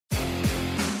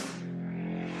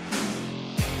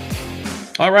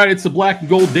All right, it's the Black and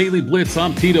Gold Daily Blitz.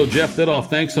 I'm Tito, Jeff Dedoff.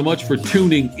 Thanks so much for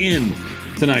tuning in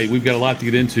tonight. We've got a lot to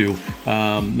get into.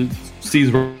 The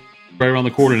season's right around the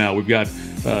corner now. We've got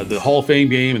the Hall of Fame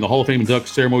game and the Hall of Fame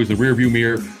induction ceremonies in the rearview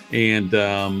mirror, and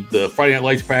the Friday Night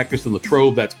Lights practice in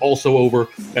Latrobe. That's also over.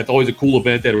 That's always a cool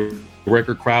event. That a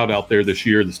record crowd out there this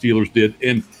year. The Steelers did.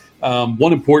 And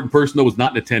one important person that was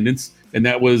not in attendance, and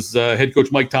that was head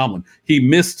coach Mike Tomlin. He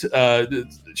missed, I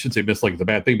shouldn't say missed like it's a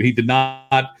bad thing, but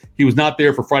he was not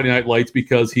there for Friday Night Lights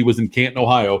because he was in Canton,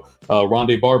 Ohio.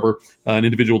 Rondé Barber, an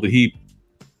individual that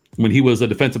when he was a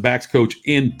defensive backs coach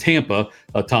in Tampa,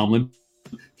 Tomlin,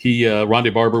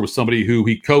 Rondé Barber was somebody who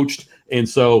he coached. And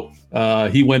so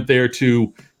he went there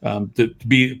to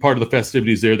be part of the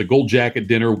festivities there. The Gold Jacket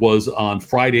dinner was on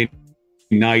Friday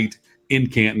night in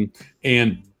Canton.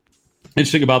 And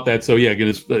interesting about that. So yeah, again,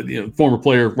 it's former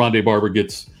player Rondé Barber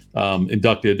gets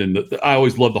inducted, and I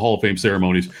always love the Hall of Fame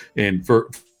ceremonies, and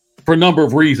for a number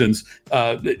of reasons.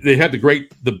 They have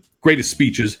the greatest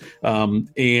speeches,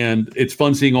 and it's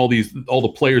fun seeing all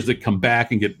the players that come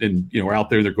back and are out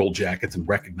there in their gold jackets and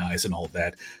recognized and all of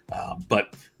that.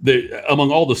 But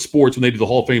among all the sports, when they do the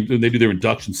Hall of Fame, when they do their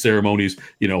induction ceremonies,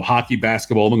 hockey,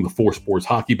 basketball, among the four sports,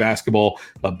 hockey, basketball,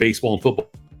 baseball, and football.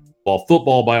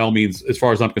 Football, by all means, as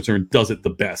far as I'm concerned, does it the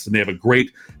best, and they have a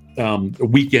great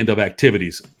weekend of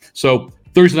activities. So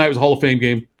Thursday night was a Hall of Fame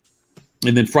game,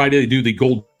 and then Friday they do the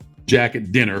Gold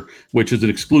Jacket dinner, which is an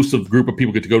exclusive group of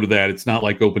people get to go to that. It's not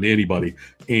like open to anybody,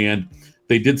 and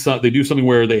they do something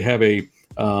where they have a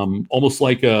almost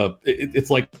like it's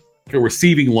like a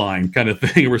receiving line kind of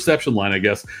thing, a reception line, I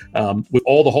guess, with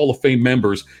all the Hall of Fame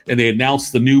members, and they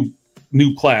announce the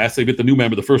new class. They get the new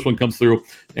member. The first one comes through,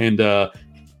 and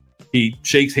he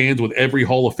shakes hands with every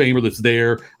Hall of Famer that's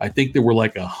there. I think there were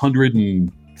like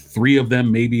 103 of them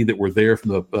maybe that were there from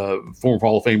the former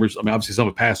Hall of Famers. I mean, obviously some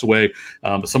have passed away,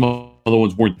 but some other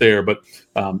ones weren't there. But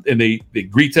and they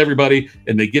greets everybody,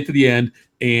 and they get to the end,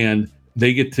 and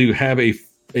they get to have a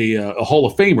Hall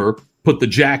of Famer put the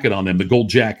jacket on them, the gold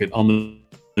jacket on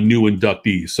the new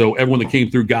inductees. So everyone that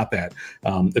came through got that,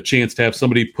 a chance to have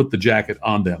somebody put the jacket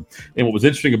on them. And what was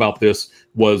interesting about this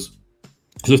was,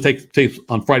 so let's take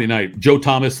on Friday night, Joe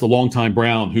Thomas, the longtime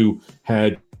Brown, who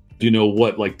had,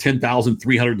 like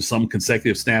 10,300 and some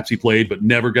consecutive snaps he played, but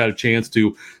never got a chance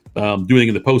to do anything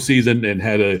in the postseason, and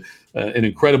had an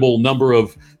incredible number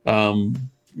of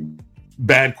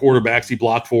bad quarterbacks he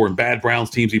blocked for and bad Browns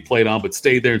teams he played on, but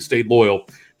stayed there and stayed loyal.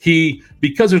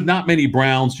 Because there's not many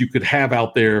Browns you could have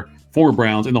out there, former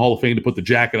Browns, in the Hall of Fame to put the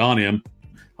jacket on him.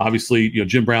 Obviously,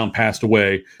 Jim Brown passed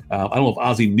away. I don't know if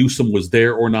Ozzie Newsome was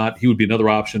there or not. He would be another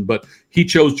option, but he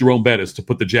chose Jerome Bettis to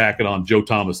put the jacket on Joe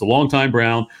Thomas. The longtime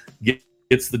Brown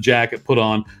gets the jacket put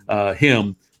on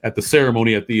him at the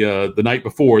ceremony at the night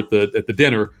before at the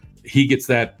dinner. He gets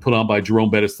that put on by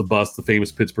Jerome Bettis, the bust, the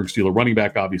famous Pittsburgh Steeler running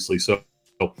back, obviously. So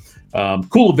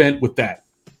cool event with that.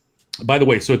 By the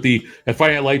way, so at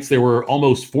Friday Night Lights, there were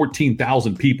almost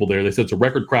 14,000 people there. They said it's a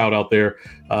record crowd out there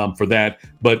for that.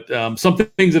 But some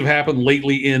things that have happened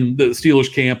lately in the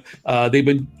Steelers camp,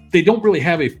 they don't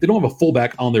have a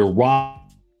fullback on their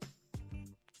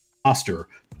roster,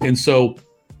 and so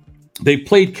they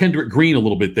played Kendrick Green a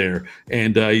little bit there,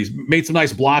 and he's made some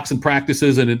nice blocks in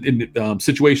practices and in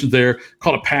situations there.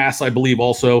 Caught a pass, I believe,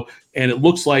 also. And it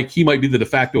looks like he might be the de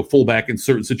facto fullback in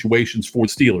certain situations for the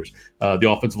Steelers.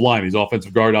 The offensive line, he's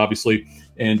offensive guard, obviously,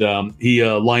 and he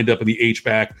lined up in the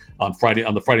H-back on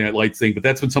the Friday Night Lights thing. But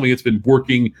that's been something that's been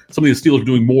working. Something the Steelers are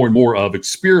doing more and more of,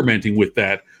 experimenting with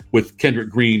that, with Kendrick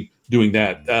Green doing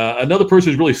that. Another person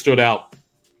who's really stood out,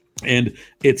 and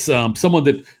it's someone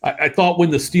that I thought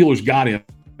when the Steelers got him,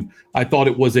 I thought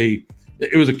it was a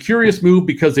curious move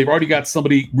because they've already got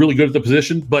somebody really good at the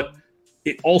position, but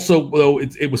it also, though,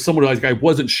 it was someone like I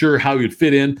wasn't sure how he would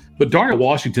fit in. But Darnell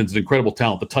Washington's an incredible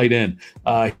talent, the tight end.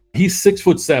 He's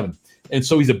 6'7", and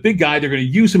so he's a big guy. They're going to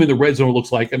use him in the red zone. It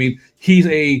looks like. I mean, he's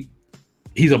a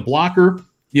blocker.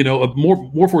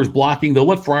 More for his blocking. They'll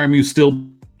let Freiermuth still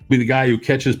be the guy who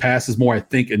catches passes more, I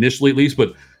think, initially at least.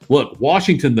 But look,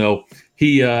 Washington, though,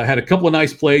 he had a couple of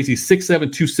nice plays. He's 6'7",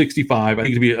 265. I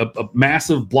think he'd be a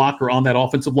massive blocker on that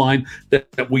offensive line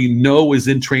that we know is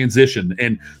in transition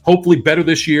and hopefully better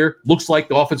this year. Looks like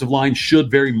the offensive line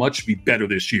should very much be better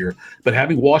this year. But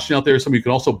having Washington out there, somebody who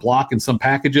can also block in some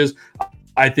packages,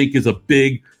 I think is a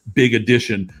big, big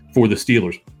addition for the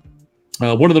Steelers.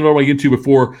 One of them I want to get into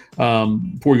before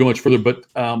we go much further, but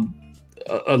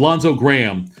Alfonso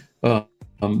Graham, I'm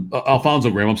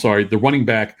sorry, the running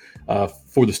back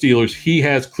for the Steelers, he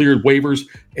has cleared waivers,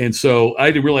 and so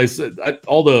I didn't realize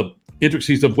all the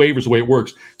intricacies of waivers, the way it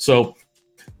works. So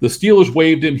the Steelers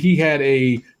waived him. He had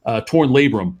a torn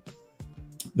labrum,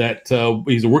 that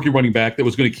he's a rookie running back that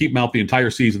was going to keep him out the entire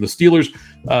season. The Steelers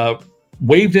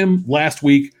waived him last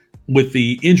week with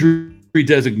the injury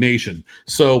designation.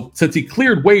 So since he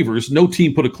cleared waivers, no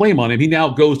team put a claim on him. He now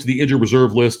goes to the injured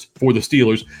reserve list for the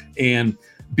Steelers. And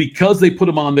because they put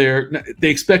him on there, they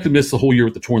expect him to miss the whole year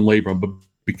with the torn labrum. But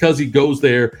because he goes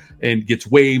there and gets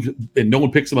waived and no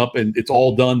one picks him up and it's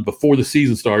all done before the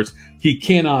season starts, he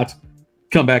cannot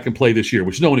come back and play this year,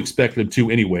 which no one expected him to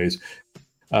anyways.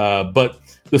 But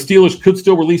the Steelers could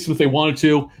still release him if they wanted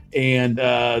to, and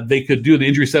they could do the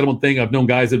injury settlement thing. I've known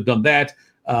guys that have done that.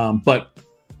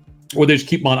 Or they just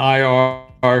keep him on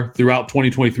IR throughout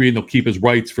 2023, and they'll keep his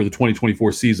rights for the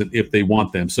 2024 season if they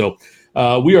want them. So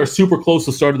we are super close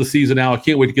to the start of the season now. I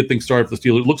can't wait to get things started for the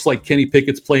Steelers. It looks like Kenny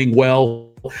Pickett's playing well,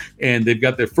 and they've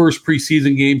got their first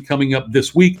preseason game coming up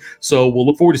this week. So we'll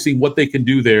look forward to seeing what they can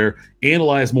do there,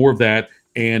 analyze more of that,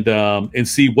 and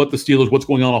see what the Steelers, what's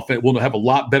going on. We'll have a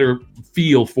lot better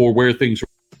feel for where things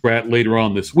are at later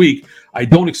on this week. I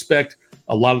don't expect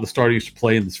a lot of the starters to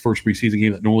play in this first preseason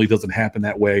game. That normally doesn't happen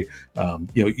that way.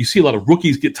 You see a lot of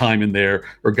rookies get time in there,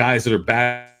 or guys that are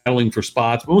battling for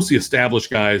spots. Mostly established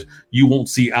guys you won't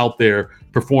see out there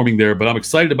performing there. But I'm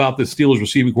excited about this Steelers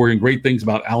receiving core, and great things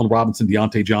about Allen Robinson,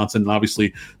 Deontay Johnson, and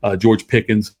obviously George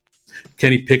Pickens.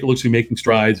 Kenny Pickett looks to be making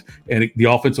strides, and the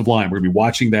offensive line, we're going to be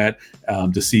watching that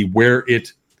to see where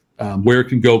it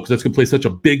can go, because that's going to play such a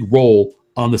big role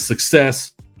on the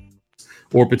success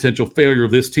or potential failure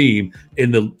of this team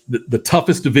in the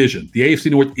toughest division. The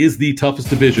AFC North is the toughest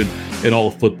division in all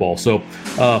of football. So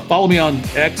follow me on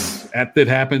X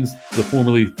 @ThatHappens,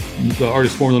 the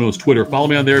artist formerly known as Twitter. Follow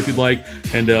me on there if you'd like,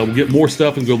 and we'll get more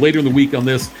stuff and go later in the week on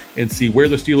this and see where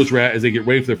the Steelers are at as they get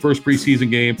ready for their first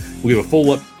preseason game. We'll give a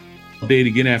full update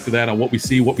again after that on what we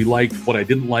see, what we liked, what I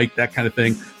didn't like, that kind of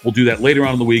thing. We'll do that later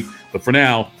on in the week. But for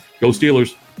now, go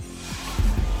Steelers.